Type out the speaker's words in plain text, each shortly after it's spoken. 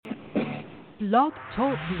Blog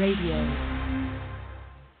Talk Radio.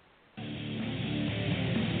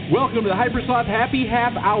 Welcome to the Hypersloth Happy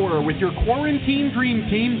Half Hour with your quarantine dream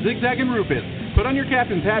team, Zig Zag and Rufus. Put on your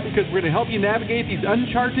captain's hat because we're going to help you navigate these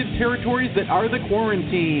uncharted territories that are the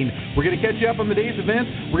quarantine. We're going to catch you up on the day's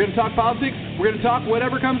events. We're going to talk politics. We're going to talk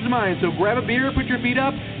whatever comes to mind. So grab a beer, put your feet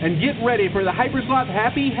up, and get ready for the Hypersloth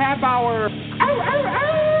Happy Half Hour. Ow, ow,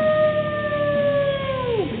 ow!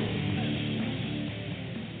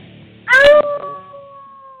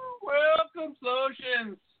 Welcome,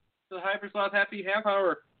 Slotians, to the Hypersloth Happy Half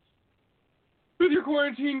Hour with your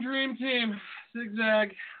quarantine dream team, Zig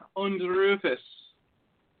Zag and Rufus.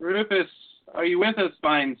 Rufus, are you with us,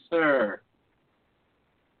 fine sir?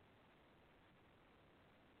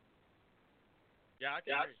 Yeah, I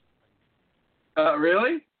can hear you.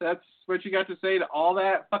 Really? That's what you got to say to all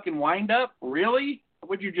that fucking wind-up? Really?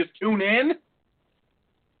 Would you just tune in?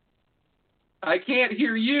 I can't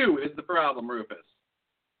hear you is the problem, Rufus.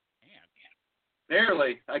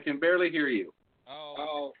 Barely. I can barely hear you.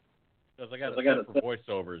 Oh. Because I got it for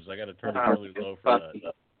voiceovers. I got to turn it really low for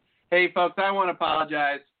that. Hey, folks, I want to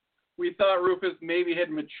apologize. We thought Rufus maybe had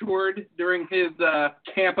matured during his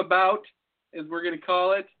camp-about, as we're going to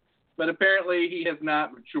call it, but apparently he has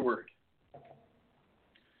not matured.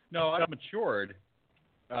 No, I've matured.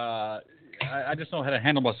 I just know how to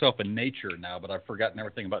handle myself in nature now, but I've forgotten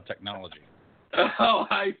everything about technology. Oh,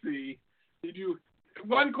 I see.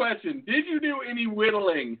 One question. Did you do any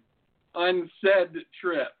whittling on said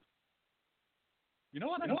trip? You know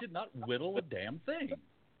what? I did not whittle a damn thing.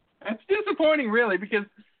 That's disappointing, really, because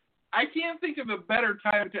I can't think of a better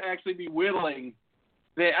time to actually be whittling.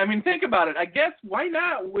 I mean, think about it. I guess, why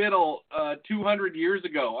not whittle 200 years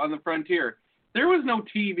ago on the frontier? There was no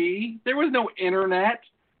TV. There was no internet.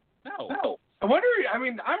 No. I wonder,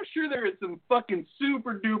 I'm sure there is some fucking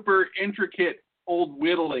super-duper intricate old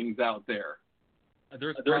whittlings out there.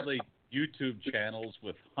 There's probably YouTube channels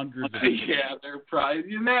with hundreds of... Yeah, they're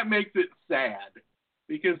probably... And that makes it sad.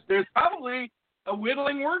 Because there's probably a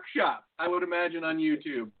whittling workshop, I would imagine, on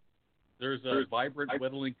YouTube. There's a vibrant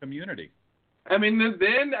whittling community. I mean,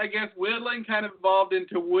 then I guess whittling kind of evolved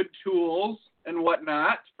into wood tools and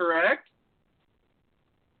whatnot, correct?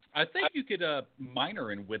 I think you could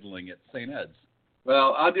minor in whittling at St. Ed's.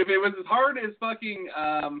 Well, if it was as hard as fucking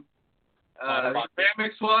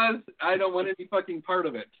ceramics was, I don't want any fucking part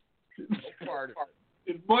of it. No part of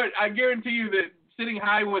it. But I guarantee you that sitting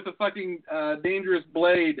high with a fucking dangerous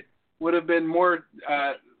blade would have been more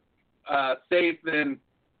safe than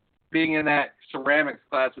being in that ceramics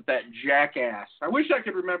class with that jackass. I wish I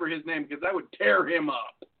could remember his name because I would tear him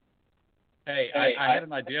up. Hey, I had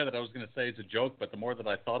an idea that I was going to say it's a joke, but the more that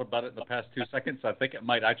I thought about it in the past 2 seconds, I think it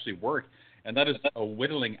might actually work. And that is a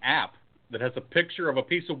whittling app that has a picture of a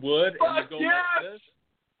piece of wood, and you go like this.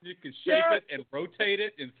 You can shape it and rotate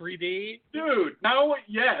it in 3D. Dude, no,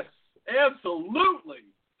 yes, absolutely.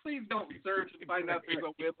 Please don't search and find out there's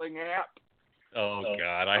a whittling app. Oh,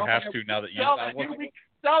 God, I have to now that you...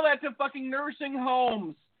 Sell that to fucking nursing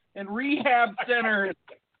homes and rehab centers.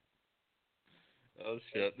 Oh,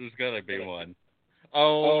 shit, there's got to be one.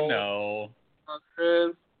 Oh, no.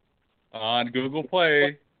 Chris. On Google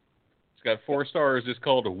Play, it's got 4 stars. It's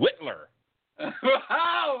called Whittler.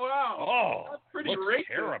 Wow. Oh, that's pretty looks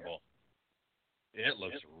racist. terrible. It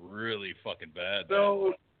looks really fucking bad.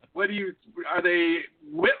 So, are they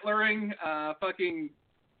whittlering fucking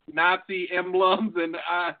Nazi emblems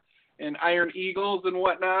and iron eagles and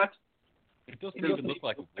whatnot? It doesn't even look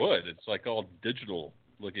like wood. It's like all digital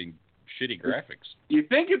looking shitty graphics. You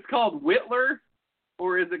think it's called Whittler,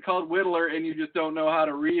 or is it called Whittler and you just don't know how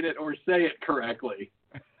to read it or say it correctly?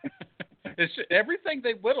 Everything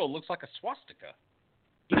they whittle looks like a swastika.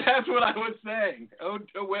 That's what I was saying. Ode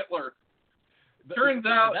to Whittler. Turns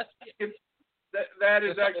out that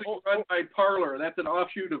is actually run by Parler. That's an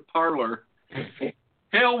offshoot of Parler.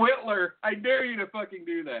 Hail Whittler! I dare you to fucking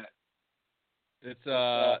do that. It's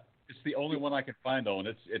the only one I can find, though, and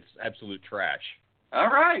it's absolute trash. All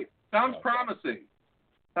right. Sounds promising.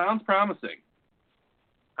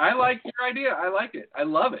 I like your idea. I like it. I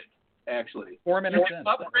love it, actually. 4 minutes in.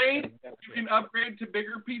 You can upgrade to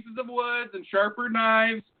bigger pieces of wood and sharper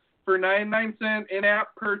knives for 99-cent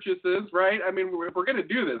in-app purchases, right? I mean, if we're going to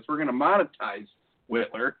do this, we're going to monetize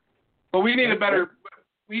Whittler. But we need a better...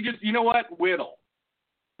 you know what? Whittle.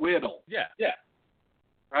 Yeah.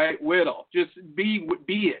 Right? Whittle. Just be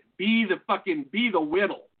it. Be the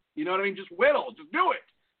whittle. You know what I mean? Just whittle. Just do it.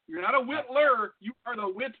 You're not a whittler. You are the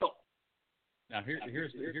whittle. Now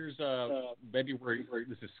here's maybe where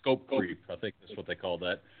this is scope creep. I think that's what they call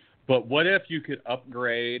that. But what if you could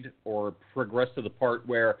upgrade or progress to the part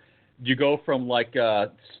where you go from like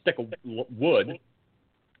a stick of wood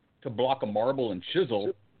to block of marble and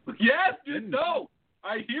chisel. Yes, dude, no.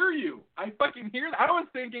 I hear you. I fucking hear that. I was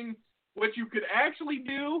thinking what you could actually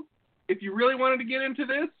do if you really wanted to get into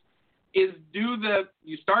this is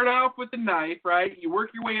you start off with the knife, right? You work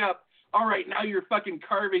your way up. All right, now you're fucking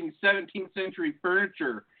carving 17th century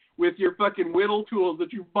furniture with your fucking whittle tools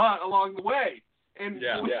that you bought along the way. And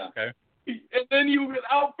okay. And then you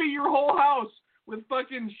outfit your whole house with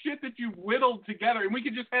fucking shit that you've whittled together. And we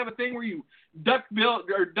could just have a thing where you duck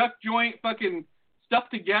joint fucking stuff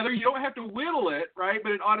together. You don't have to whittle it, right?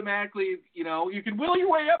 But it automatically, you can whittle your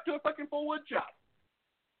way up to a fucking full wood shop.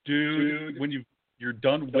 Dude, when you're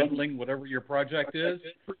done whittling whatever your project is,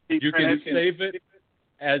 you can save it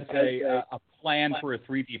as a plan for a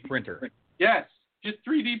 3D printer. Yes, just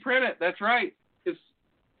 3D print it. That's right. Because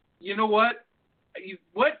you know what?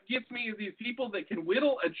 What gets me is these people that can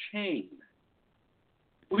whittle a chain.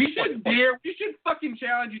 We should fucking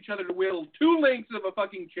challenge each other to whittle 2 links of a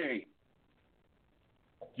fucking chain.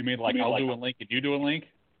 You mean like I'll do a link and you do a link?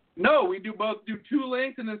 No, we do 2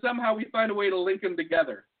 links and then somehow we find a way to link them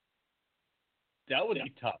together. That would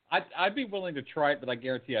be tough. I'd be willing to try it, but I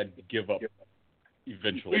guarantee I'd give up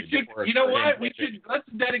eventually. Let's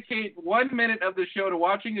dedicate 1 minute of the show to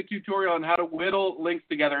watching a tutorial on how to whittle links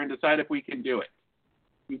together and decide if we can do it.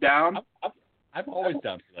 You down? I'm always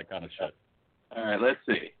down for that kind of shit. All right, let's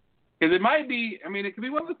see. Because it might be, it could be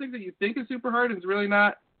one of those things that you think is super hard and it's really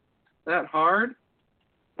not that hard,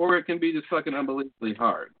 or it can be just fucking unbelievably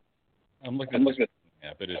hard. I'm looking at this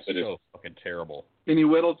app. It is so fucking terrible. Can you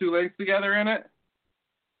whittle 2 links together in it?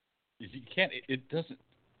 You can't. It doesn't.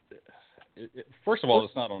 First of all,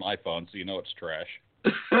 it's not on iPhone, so you know it's trash.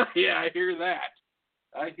 Yeah, I hear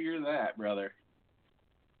that, brother.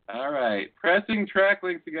 All right. Pressing track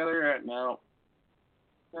links together. Right, no,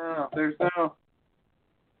 there's no.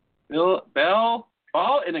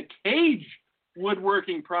 Ball in a cage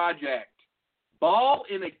woodworking project. Ball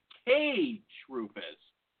in a cage, Rufus.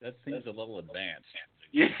 That seems a little advanced.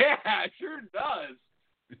 Yeah, it sure does.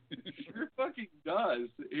 Sure fucking does.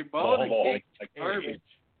 A ball in a cage. Garbage.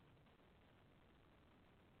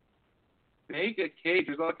 Make a cage.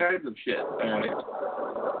 There's all kinds of shit. All right.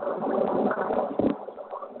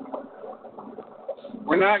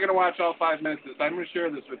 We're not going to watch all 5 minutes of this. I'm going to share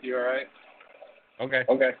this with you, all right? Okay.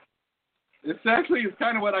 This actually is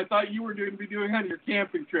kind of what I thought you were going to be doing on your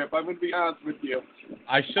camping trip. I'm going to be honest with you.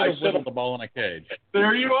 I should have whittled the ball in a cage.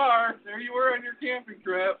 There you are. There you were on your camping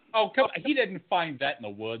trip. Oh, come on. He didn't find that in the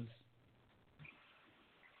woods.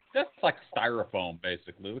 That's like styrofoam,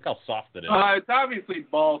 basically. Look how soft it is. It's obviously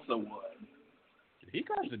balsa wood. He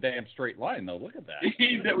carves a damn straight line, though. Look at that.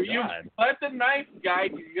 You let the knife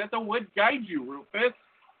guide you. You let the wood guide you, Rufus.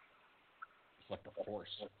 It's like the Force.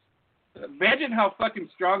 Imagine how fucking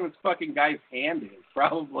strong this fucking guy's hand is,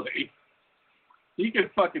 probably. He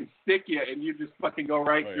could fucking stick you and you just fucking go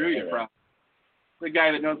right through you, probably. The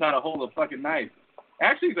guy that knows how to hold a fucking knife.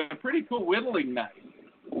 Actually, it's a pretty cool whittling knife.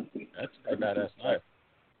 That's a badass knife.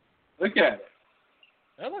 Look at it.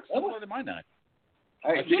 That looks similar to my knife.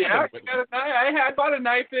 I bought a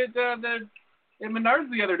knife at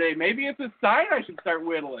Menards the other day. Maybe it's a sign I should start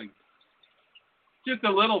whittling. Just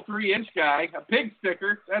a little 3-inch guy, a pig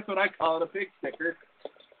sticker. That's what I call it, a pig sticker.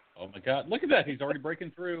 Oh, my God. Look at that. He's already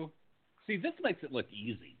breaking through. See, this makes it look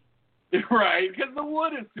easy. Right, because the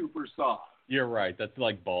wood is super soft. You're right. That's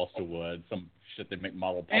like balsa wood, some shit they make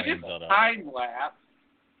model planes out of. And it's time-lapse.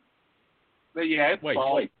 But, yeah, it's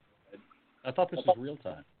balsa. I thought this was real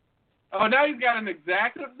time. Oh, now he's got an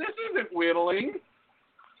exactive. This isn't whittling.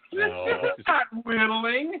 This is not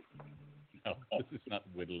whittling. No, this is not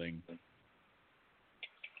whittling.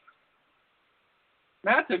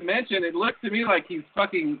 Not to mention, it looks to me like he's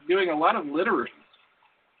fucking doing a lot of littering.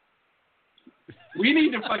 We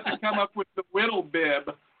need to fucking come up with the whittle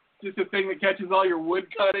bib. Just a thing that catches all your wood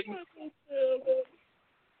cutting.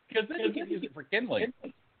 Because then you can use it for kindling.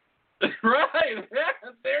 Right.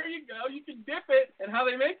 There you go. You can dip it. And how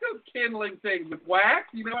they make those kindling things with wax.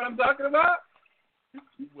 You know what I'm talking about?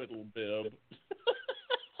 Whittle bib.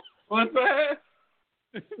 What's that?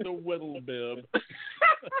 The whittle bib.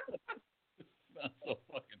 That's so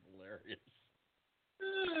fucking hilarious.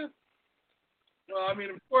 Well, I mean,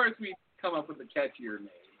 of course we come up with a catchier name.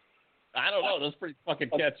 I don't know. That's pretty fucking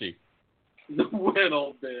catchy. The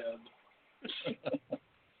whittle bib.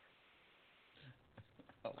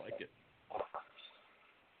 I like it.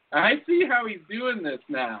 I see how he's doing this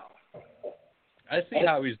now. I see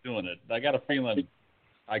how he's doing it. I got a feeling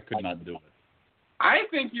I could not do it. I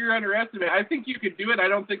think you're underestimating. I think you could do it. I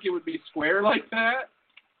don't think it would be square like that.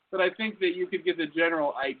 But I think that you could get the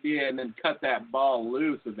general idea and then cut that ball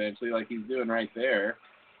loose eventually, like he's doing right there.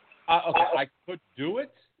 Okay, I could do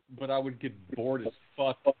it, but I would get bored as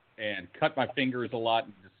fuck and cut my fingers a lot.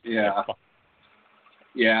 And just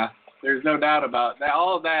Yeah, there's no doubt about that.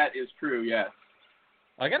 All of that is true, yes.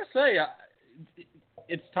 I got to say,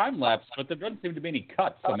 it's time-lapse, but there doesn't seem to be any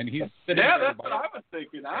cuts. I mean, he's sitting there. Yeah, that's what I was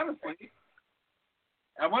thinking, honestly.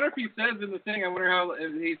 I wonder if he says in the thing,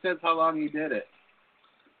 if he says how long he did it.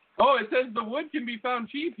 Oh, it says the wood can be found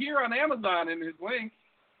cheap here on Amazon in his link.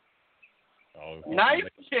 Oh, knife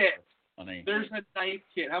kit. Funny. There's a knife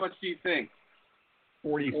kit. How much do you think?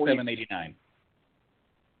 $47.89.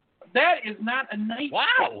 That is not a knife kit.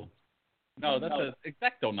 Wow. No, that's an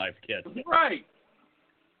X-Acto knife kit. Right.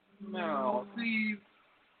 No, see,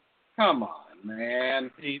 come on,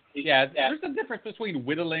 man. Yeah, there's a difference between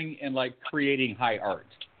whittling and, like, creating high art.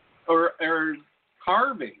 Or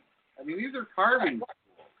carving. I mean, these are carving.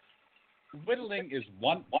 Whittling is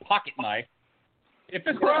one pocket knife. If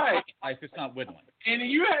it's right. not a pocket knife, it's not whittling. And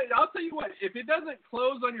I'll tell you what, if it doesn't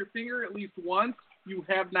close on your finger at least once, you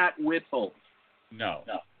have not whittled. No.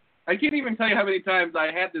 I can't even tell you how many times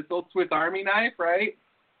I had this old Swiss Army knife, right?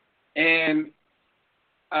 And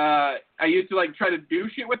I used to, like, try to do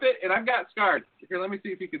shit with it, and I've got scars. Here, let me see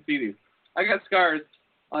if you can see these. I got scars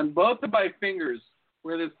on both of my fingers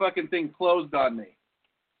where this fucking thing closed on me.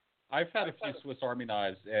 I've had a few Swiss Army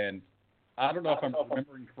knives, and I don't know if I'm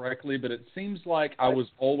remembering correctly, but it seems like I was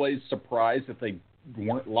always surprised that they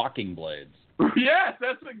weren't locking blades. Yes,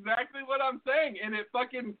 that's exactly what I'm saying. And it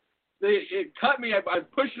cut me. I was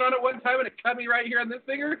pushing on it one time, and it cut me right here on this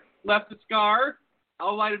finger, left a scar.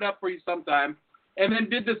 I'll light it up for you sometime. And then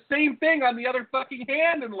did the same thing on the other fucking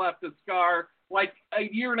hand and left a scar like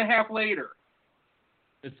a year and a half later.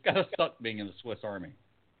 It's got to suck being in the Swiss Army.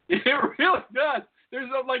 It really does. There's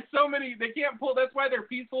like so many, they can't pull, that's why they're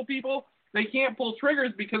peaceful people. They can't pull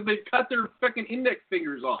triggers because they cut their fucking index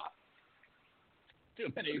fingers off.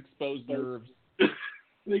 Too many exposed nerves.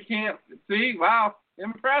 They can't, see, wow,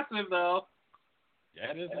 impressive though.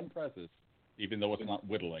 Yeah, it is impressive, even though it's not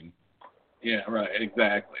whittling. Yeah, right,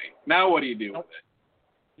 exactly. Now what do you do with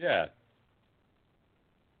it? Yeah.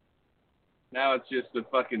 Now it's just a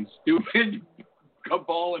fucking stupid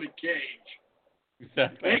ball in a cage.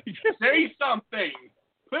 Exactly. Say something.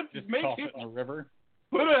 Make it in the river.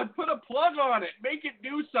 Put a plug on it. Make it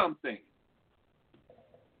do something.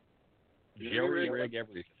 Jerry rig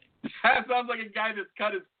everything. That sounds like a guy that's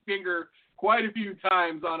cut his finger quite a few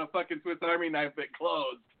times on a fucking Swiss Army knife that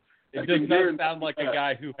closed. It does not sound like a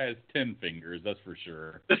guy who has 10 fingers, that's for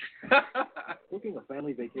sure. Booking a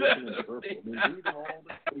family vacation in Purple means leaving all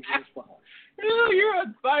the years behind. You're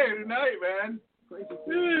on fire tonight, man.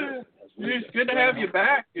 It's good to have you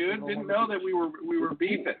back, dude. Didn't know that we were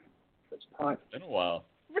beefing. It's time. It's been a while.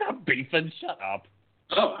 We're not beefing. Shut up.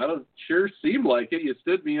 Oh, I don't sure seemed like it. You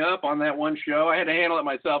stood me up on that one show. I had to handle it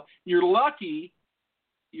myself. You're lucky.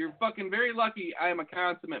 You're fucking very lucky I am a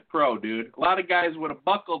consummate pro, dude. A lot of guys would have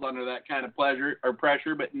buckled under that kind of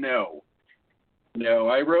pressure, but no. No,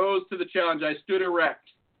 I rose to the challenge. I stood erect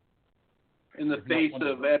in the face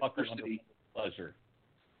of adversity. Pleasure.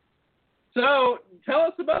 So, tell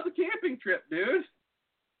us about the camping trip, dude.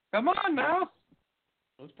 Come on now.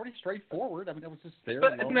 It was pretty straightforward. I mean, I was just there.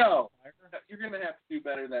 But no, you're going to have to do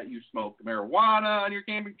better than that. You smoked marijuana on your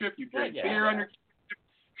camping trip. You drank beer on your camping trip.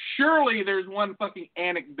 Surely there's one fucking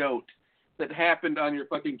anecdote that happened on your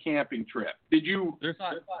fucking camping trip. Did you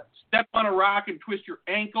step on a rock and twist your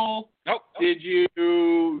ankle? Nope. Did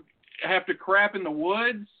you have to crap in the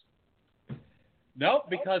woods? Nope,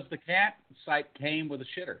 because the campsite came with a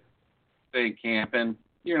shitter. Say camping.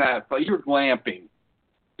 You're glamping.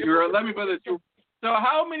 Let me put this. So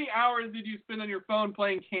how many hours did you spend on your phone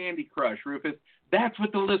playing Candy Crush, Rufus? That's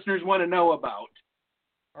what the listeners want to know about.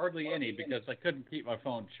 Hardly any, because I couldn't keep my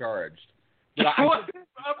phone charged. But What's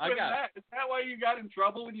up with that? Is that why you got in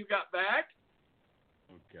trouble when you got back?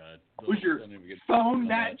 Oh, God. Was your phone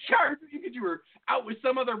not charged? You were out with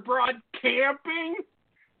some other broad camping?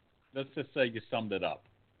 Let's just say you summed it up.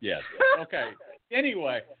 Yes. Okay.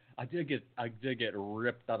 Anyway, I did get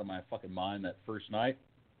ripped out of my fucking mind that first night.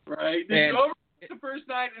 Right. Did you over the first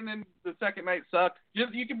night and then the second night sucked?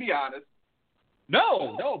 You can be honest.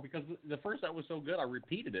 No, because the first night was so good, I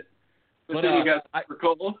repeated it. But then you got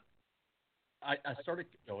cold? I started.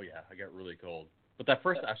 Oh yeah, I got really cold. But that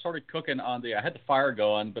first, I started cooking on I had the fire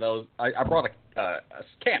going, but I brought a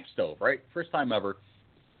camp stove, right? First time ever.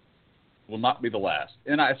 Will not be the last.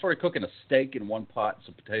 And I started cooking a steak in one pot,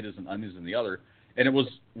 some potatoes and onions in the other. And it was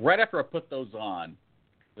right after I put those on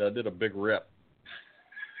that I did a big rip.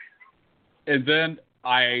 And then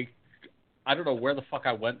I I don't know where the fuck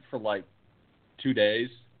I went for like 2 days.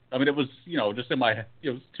 I mean, it was, just in my, it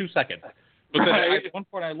was 2 seconds. But then at one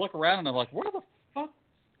point I look around and I'm like, where the fuck,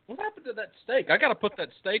 what happened to that steak? I got to put that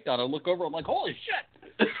steak on. I look over, I'm like, holy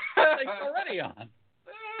shit, the steak's already on.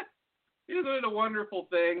 Isn't it a wonderful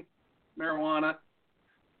thing, marijuana?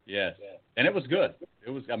 Yes, and it was good. It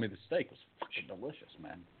was, the steak was fucking delicious,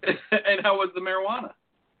 man. And how was the marijuana?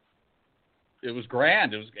 It was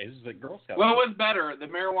grand. It was like Girl Scout. What was better, the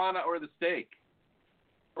marijuana or the steak?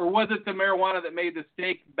 Or was it the marijuana that made the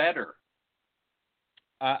steak better?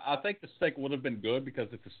 I think the steak would have been good because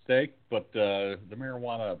it's a steak, but the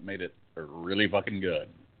marijuana made it really fucking good.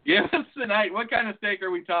 Give us tonight. What kind of steak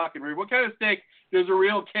are we talking? What kind of steak does a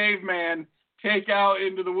real caveman take out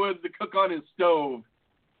into the woods to cook on his stove?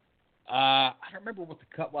 I don't remember what the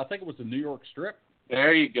cut was. I think it was the New York strip.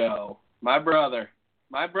 There you go. My brother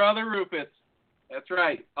Rufus. That's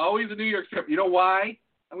right. Always a New York strip. You know why?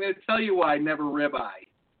 I'm going to tell you why, never ribeye.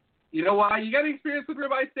 You know why? You got any experience with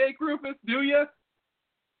ribeye steak, Rufus? Do you?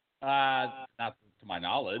 Not to my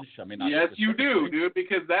knowledge. Yes, you do, dude,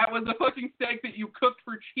 because that was a fucking steak that you cooked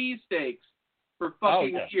for cheesesteaks for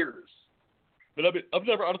fucking years. But I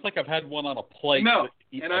don't think I've had one on a plate. No,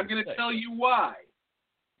 and I'm going to tell you why.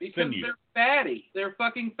 Because they're fatty. They're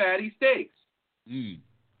fucking fatty steaks. Mm.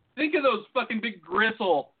 Think of those fucking big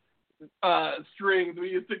gristle strings we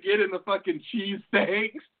used to get in the fucking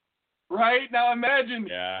cheesesteaks. Right? Now imagine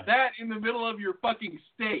that in the middle of your fucking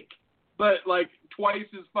steak, but like twice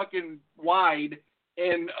as fucking wide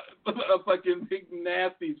and a fucking big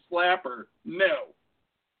nasty slapper. No.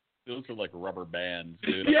 Those are like rubber bands,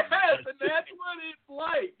 dude. Yes, and that's what it's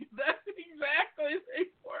like. That's exactly what they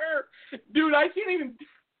were. Dude,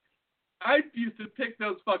 I used to pick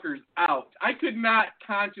those fuckers out. I could not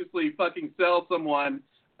consciously fucking sell someone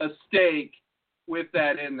a steak with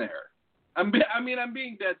that in there. I'm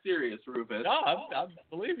being dead serious, Rufus. No, I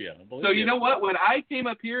believe you. So you know what? When I came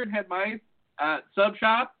up here and had my sub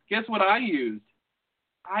shop, guess what I used?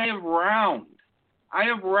 I have round,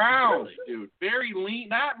 dude. Very lean,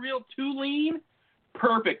 not real too lean.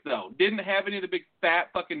 Perfect though. Didn't have any of the big fat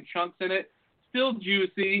fucking chunks in it. Still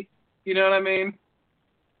juicy. You know what I mean?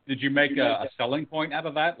 Did you make a selling point out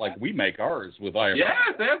of that? Like we make ours with iron.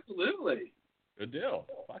 Yes, absolutely. Good deal.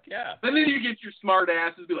 Fuck yeah. And then you get your smart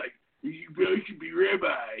asses be like, you really should be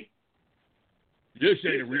ribeye. This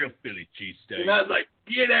ain't a real Philly cheesesteak. And I was like,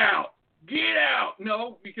 get out.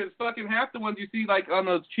 No, because fucking half the ones you see like on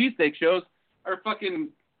those cheesesteak shows are fucking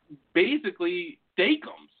basically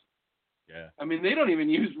steakums. Yeah. They don't even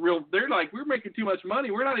use real, they're like, we're making too much money.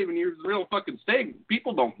 We're not even using real fucking steak.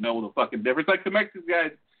 People don't know the fucking difference. Like the Mexican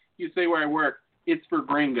guys, you say where I work, it's for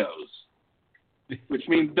gringos. Which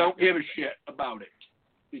means don't give a shit about it.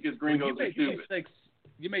 Because gringos are stupid.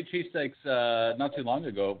 You made cheesesteaks not too long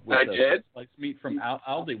ago with sliced meat from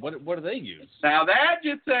Aldi. What do they use? Now that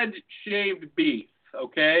just said shaved beef,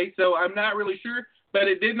 okay? So I'm not really sure, but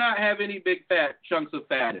it did not have any big fat chunks of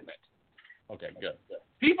fat in it. Okay, good.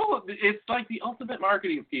 People, it's like the ultimate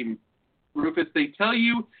marketing scheme, Rufus. They tell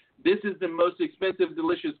you this is the most expensive,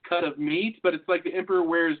 delicious cut of meat, but it's like the emperor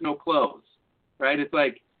wears no clothes, right? It's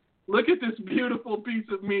like, look at this beautiful piece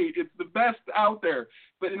of meat. It's the best out there.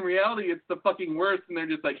 But in reality, it's the fucking worst, and they're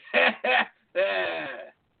just like, ha, ha, ha.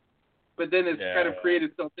 But then it's kind of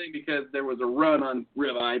created something because there was a run on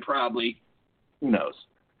ribeye, probably. Who knows?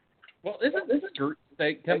 Well, isn't this skirt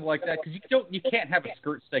steak kind of like that? Because you can't have a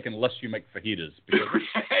skirt steak unless you make fajitas.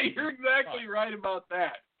 You're exactly right about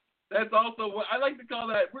that. That's also what I like to call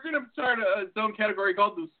that. We're going to start its own category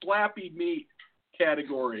called the slappy meat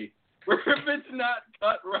category. Where if it's not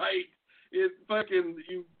cut right, it's fucking,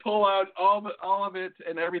 you pull out all of it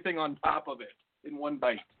and everything on top of it in one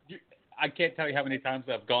bite. I can't tell you how many times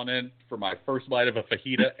I've gone in for my first bite of a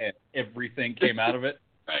fajita and everything came out of it.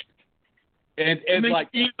 Right. And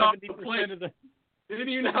like 70% of the didn't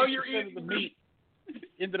even know you're eating the meat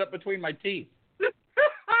ended up between my teeth.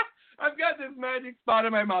 I've got this magic spot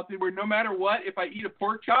in my mouth where no matter what, if I eat a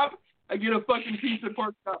pork chop, I get a fucking piece of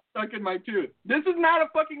pork chop stuck in my tooth. This is not a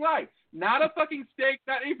fucking lie. Not a fucking steak,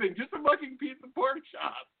 not anything. Just a fucking piece of pork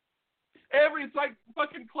chop. It's like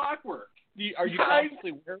fucking clockwork. Are you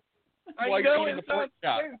constantly weird? I know it sounds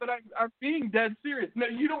insane, but I'm being dead serious. No,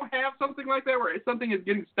 you don't have something like that where something is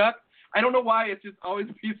getting stuck. I don't know why. It's just always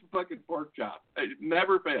a piece of fucking pork chop. It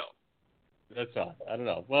never fails. That's odd. I don't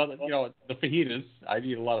know. Well, the fajitas, I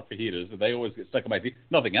eat a lot of fajitas, and they always get stuck in my teeth.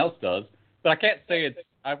 Nothing else does. But I can't say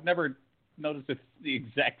I've never noticed it's the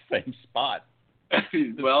exact same spot.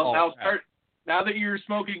 Well, now that you're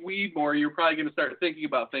smoking weed more, you're probably going to start thinking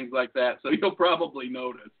about things like that, so you'll probably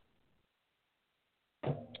notice.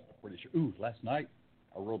 Pretty sure. Ooh, last night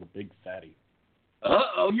I rolled a big fatty.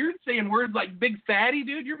 Uh-oh, you're saying words like big fatty,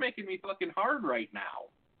 dude? You're making me fucking hard right now.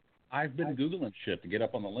 I've been Googling shit to get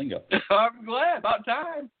up on the lingo. I'm glad. About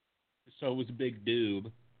time. So it was a big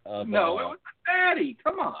doob. No, it was a fatty.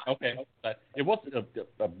 Come on. Okay. It wasn't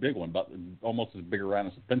a big one, but almost as big around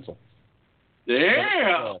as a pencil.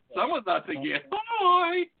 Damn. Someone's out to get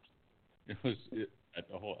boy. It was, It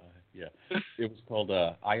was called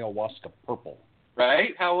ayahuasca purple.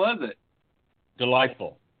 Right? How was it?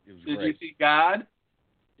 Delightful. It was Did great. you see God?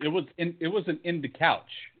 It was an in the couch,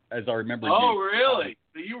 as I remember. Oh, really?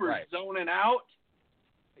 So you were right. zoning out?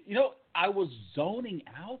 You know, I was zoning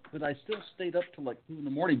out, but I still stayed up till like 2 in the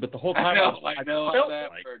morning. But the whole time I know how that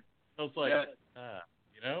works. I was like, yes.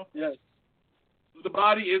 you know? Yes. The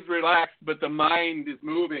body is relaxed, but the mind is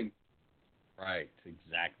moving. Right,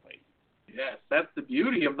 exactly. Yes, that's the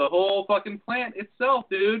beauty of the whole fucking plant itself,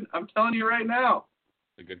 dude. I'm telling you right now.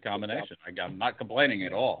 It's a good combination. I'm not complaining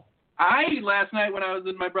at all. Last night when I was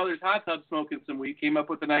in my brother's hot tub smoking some weed, came up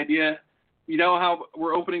with an idea. You know how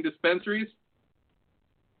we're opening dispensaries?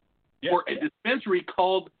 Yeah. Or a dispensary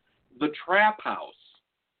called the Trap House,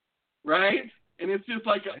 right? And it's just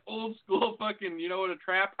like an old school fucking, you know what a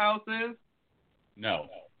trap house is? No.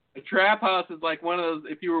 A trap house is like one of those,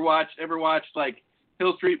 if you ever watched like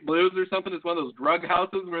Hill Street Blues or something, it's one of those drug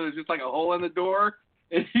houses where there's just like a hole in the door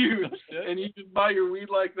and you just buy your weed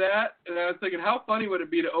like that. And I was thinking, how funny would it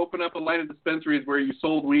be to open up a line of dispensaries where you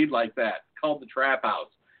sold weed like that, called the Trap House?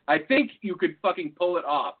 I think you could fucking pull it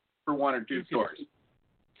off for 1 or 2 stores.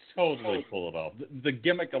 Totally pull it off. The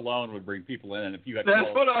gimmick alone would bring people in, and if you had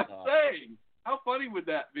That's what I'm saying. How funny would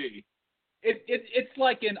that be? It's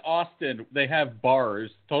like in Austin, they have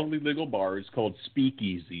bars, totally legal bars called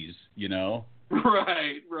speakeasies, you know?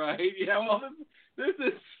 Right. Yeah, well, this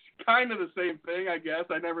is kind of the same thing, I guess.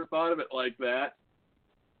 I never thought of it like that.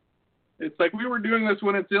 It's like we were doing this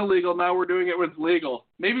when it's illegal, now we're doing it when it's legal.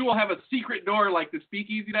 Maybe we'll have a secret door like the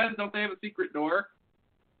speakeasy does. Don't they have a secret door?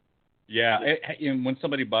 Yeah, and when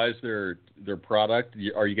somebody buys their product,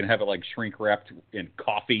 are you going to have it like shrink wrapped in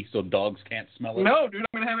coffee so dogs can't smell it? No, dude,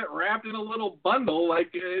 I'm going to have it wrapped in a little bundle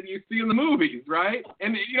like you see in the movies, right?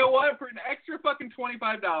 And you know what? For an extra fucking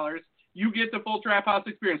 $25, you get the full Trap House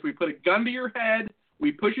experience. We put a gun to your head,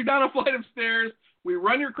 we push you down a flight of stairs, we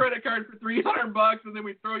run your credit card for $300, and then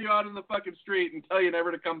we throw you out in the fucking street and tell you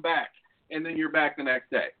never to come back. And then you're back the next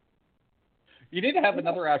day. You need to have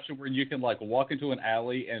another option where you can like walk into an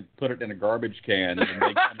alley and put it in a garbage can and they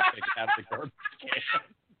come and take it out of the garbage can.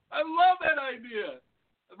 I love that idea.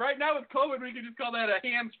 Right now with COVID, we can just call that a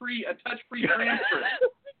hands-free, a touch-free transfer.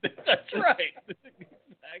 That's right.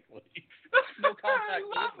 Exactly. No contact. I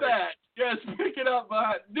love that. Yes, pick it up,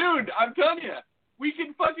 dude. I'm telling you, we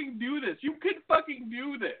can fucking do this. You could fucking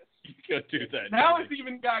do this. You could do that. Now it's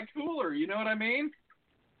even got cooler. You know what I mean?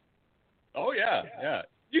 Oh yeah.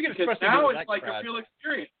 You can because now it's like a real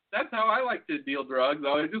experience. That's how I like to deal drugs.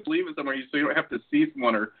 I just leave it somewhere so you don't have to see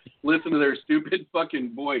someone or listen to their stupid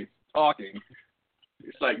fucking voice talking.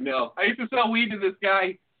 It's like, no. I used to sell weed to this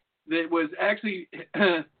guy that was actually,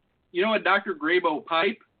 you know, a Dr. Grabo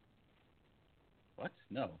pipe? What?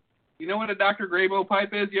 No. You know what a Dr. Grabo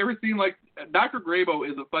pipe is? You ever seen, like, Dr. Grabo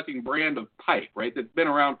is a fucking brand of pipe, right, that's been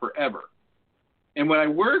around forever. And when I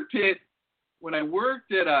worked at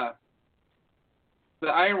the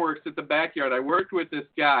ironworks at the backyard, I worked with this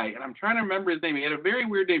guy, and I'm trying to remember his name. He had a very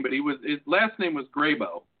weird name, but his last name was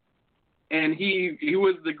Grabo. And he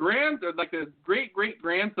was the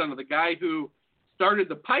great-great-grandson of the guy who started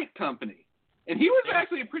the pipe company. And he was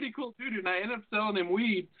actually a pretty cool dude, and I ended up selling him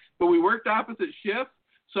weed, but we worked opposite shifts,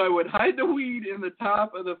 so I would hide the weed in the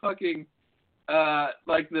top of the fucking,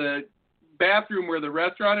 like the bathroom where the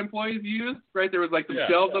restaurant employees used, right? There was like some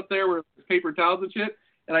shelves up there where paper towels and shit.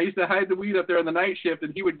 And I used to hide the weed up there on the night shift,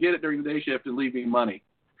 and he would get it during the day shift and leave me money.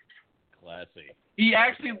 Classy. We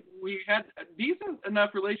had a decent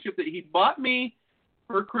enough relationship that he bought me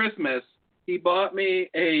for Christmas. He bought me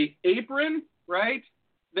a apron, right,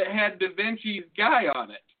 that had Da Vinci's guy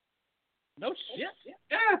on it. No shit.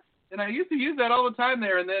 Yeah. And I used to use that all the time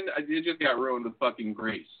there, and then it just got ruined with fucking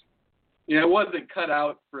grease. You know, it wasn't cut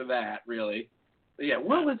out for that, really. But yeah,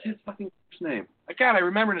 what was his fucking first name? God, I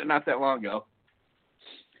remembered it not that long ago.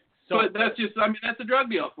 But that's a drug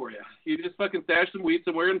deal for you. You just fucking stash some weed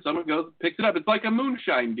somewhere and someone goes and picks it up. It's like a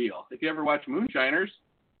moonshine deal. If you ever watch Moonshiners.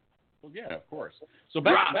 Well, yeah, of course. So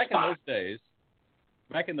back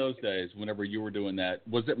in those days, whenever you were doing that,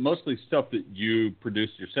 was it mostly stuff that you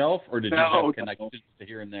produced yourself, or did you have connections to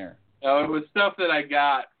here and there? No, it was stuff that I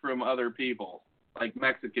got from other people, like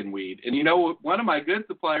Mexican weed. And you know, one of my good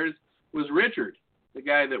suppliers was Richard, the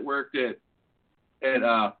guy that worked at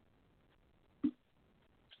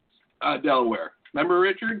Delaware. Remember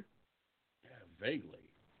Richard? Yeah, vaguely.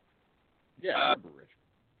 Yeah, I remember Richard.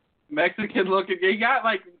 Mexican looking. He got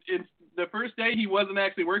the first day he wasn't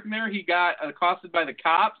actually working there. He got accosted by the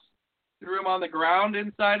cops. Threw him on the ground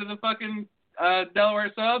inside of the fucking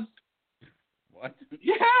Delaware subs. What?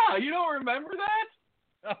 Yeah, you don't remember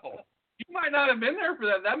that? No. You might not have been there for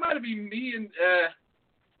that. That might have been me and.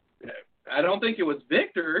 I don't think it was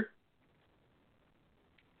Victor.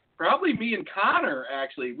 Probably me and Connor,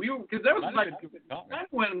 actually. Because that was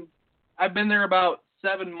when I've been there about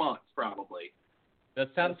 7 months, probably. That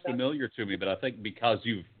sounds familiar to me, but I think because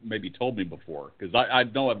you've maybe told me before, because I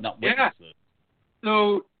know I've not witnessed this.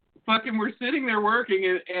 So, fucking, we're sitting there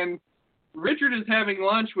working, and Richard is having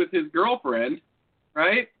lunch with his girlfriend,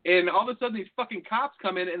 right? And all of a sudden, these fucking cops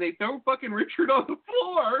come in, and they throw fucking Richard on the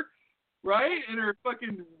floor, right? And are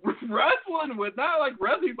fucking wrestling with, not like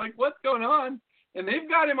wrestling, like, what's going on? And they've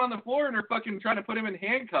got him on the floor and they're fucking trying to put him in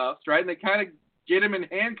handcuffs, right? And they kind of get him in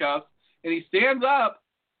handcuffs. And he stands up,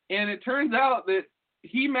 and it turns out that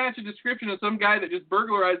he matched a description of some guy that just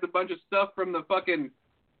burglarized a bunch of stuff from the fucking,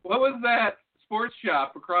 what was that sports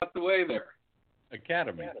shop across the way there?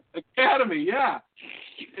 Academy, yeah.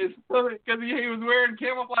 It's because he was wearing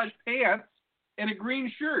camouflage pants and a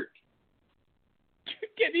green shirt.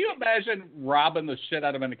 Can you imagine robbing the shit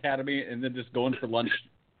out of an Academy and then just going for lunch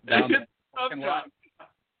down the fucking lot?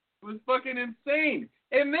 It was fucking insane.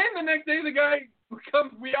 And then the next day, the guy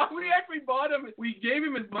comes. We actually bought him. We gave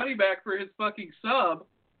him his money back for his fucking sub,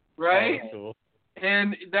 right? Oh, cool.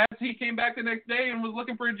 And he came back the next day and was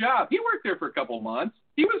looking for a job. He worked there for a couple months.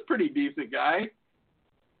 He was a pretty decent guy.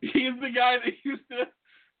 He's the guy that used to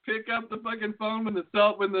pick up the fucking phone when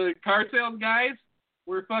the car sales guys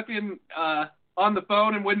were fucking on the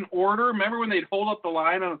phone and wouldn't order. Remember when they'd hold up the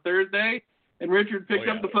line on a Thursday and Richard picked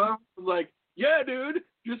up the phone and was like, "Yeah, dude,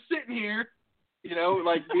 just sitting here," you know,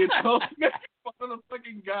 like being told to make fun of the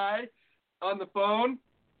fucking guy on the phone.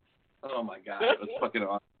 Oh my god, it was fucking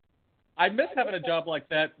awesome. I miss having a job like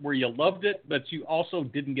that where you loved it, but you also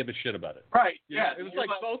didn't give a shit about it. Right. Yeah. It was like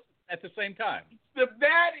both at the same time.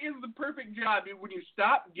 That is the perfect job, dude. When you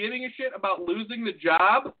stop giving a shit about losing the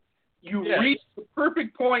job, you reach the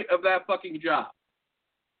perfect point of that fucking job.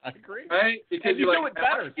 I agree. Right? Because and you you're do like, it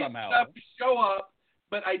better I somehow. Enough to show up,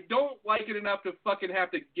 but I don't like it enough to fucking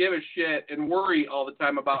have to give a shit and worry all the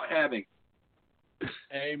time about having.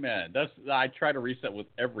 Amen. I try to reset with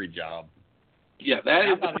every job. Yeah, that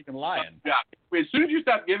is. I'm not even lying. Yeah. As soon as you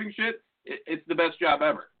stop giving shit, it's the best job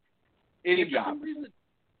ever. Any job. For some reason,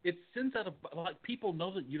 it sends out like people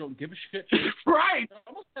know that you don't give a shit. Right. It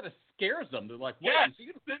almost kind of scares them. They're like, "Yes,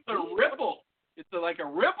 it's a ripple. It's like a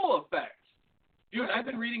ripple effect." Dude, I've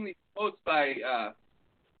been reading these quotes by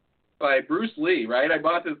Bruce Lee, right? I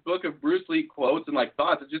bought this book of Bruce Lee quotes and like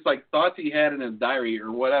thoughts. It's just like thoughts he had in his diary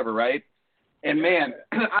or whatever, right? And man,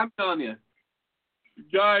 I'm telling you, the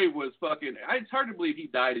guy was fucking. It's hard to believe he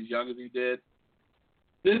died as young as he did.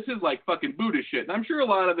 This is like fucking Buddha shit, and I'm sure a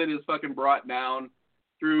lot of it is fucking brought down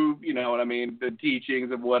through, you know what I mean, the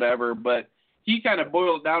teachings of whatever. But he kind of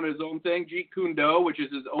boiled down his own thing, Jeet Kune Do, which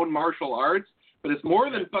is his own martial arts. But it's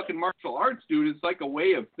more than fucking martial arts, dude. It's like a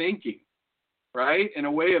way of thinking, right? And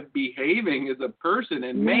a way of behaving as a person.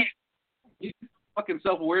 And man, you're fucking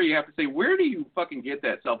self-aware. You have to say, where do you fucking get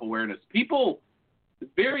that self-awareness?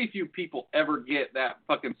 Very few people ever get that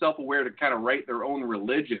fucking self-aware to kind of write their own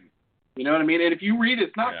religion. You know what I mean? And if you read it,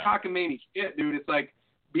 it's not cockamamie shit, dude. It's like,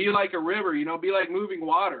 be like a river, you know, be like moving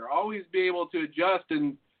water. Always be able to adjust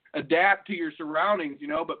and adapt to your surroundings, you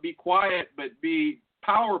know, but be quiet, but be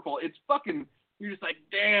powerful. It's fucking... You're just like,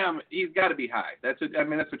 damn, he's got to be high. That's what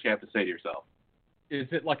you have to say to yourself. Is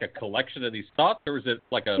it like a collection of these thoughts, or is it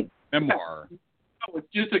like a memoir? No, it's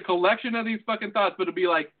just a collection of these fucking thoughts, but it'll be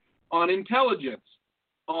like on intelligence,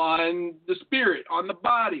 on the spirit, on the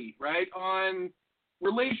body, right? On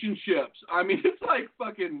relationships. I mean, it's like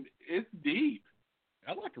fucking, it's deep.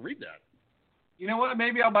 I'd like to read that. You know what?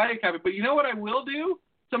 Maybe I'll buy a copy. But you know what I will do?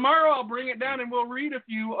 Tomorrow I'll bring it down and we'll read a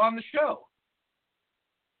few on the show.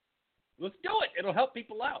 Let's do it. It'll help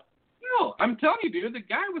people out. No, I'm telling you, dude, the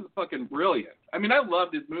guy was fucking brilliant. I mean, I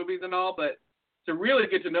loved his movies and all, but to really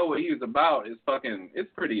get to know what he was about is fucking,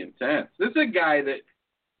 it's pretty intense. This is a guy that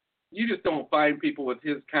you just don't find people with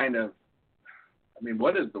his kind of, I mean,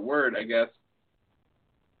 what is the word, I guess?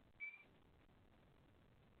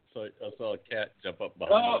 So I saw a cat jump up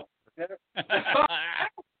behind me.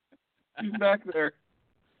 He's back there.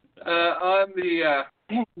 On the,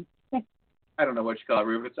 I don't know what you call it,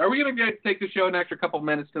 Rufus. Are we going to take the show an extra couple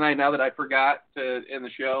minutes tonight now that I forgot to end the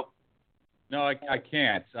show? No, I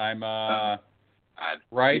can't. I'm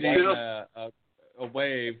riding a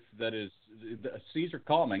wave that is, the seas are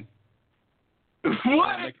calming.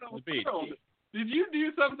 What in Next to the beach. the world? Did you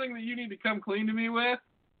do something that you need to come clean to me with?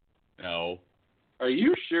 No. Are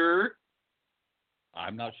you sure?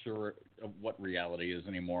 I'm not sure of what reality is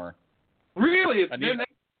anymore. Really? It's been that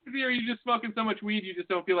easy, or are you just smoking so much weed you just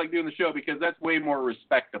don't feel like doing the show? Because that's way more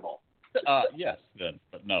respectable. Yes, then,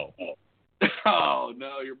 but no. Oh,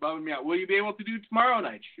 no, you're bumming me out. Will you be able to do tomorrow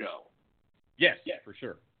night's show? Yes, for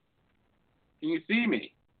sure. Can you see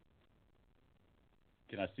me?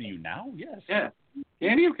 Can I see you now? Yes. Yeah.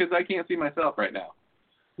 Can you? Because I can't see myself right now.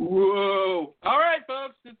 Whoa. All right,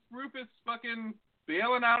 folks. It's Rufus fucking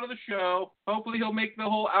bailing out of the show. Hopefully he'll make the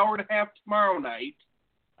whole hour and a half tomorrow night.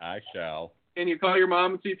 I shall. Can you call your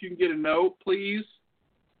mom and see if you can get a note, please?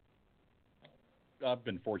 I've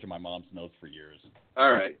been forging my mom's notes for years.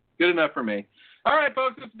 All right. Good enough for me. All right,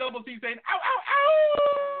 folks. It's Double C saying, ow, ow,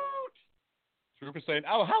 ouch! Rufus saying,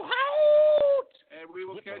 ow, how, ouch! And we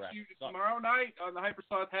will catch you tomorrow night on the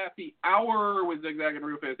Hypersloth Happy Hour with Zig Zag and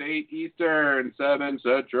Rufus, 8 Eastern, 7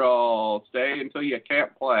 Central. Stay until you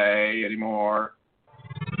can't play anymore.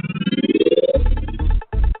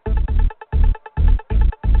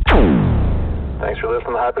 Thanks for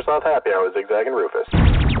listening to Hypersloth Happy Hour with Zig Zag and Rufus.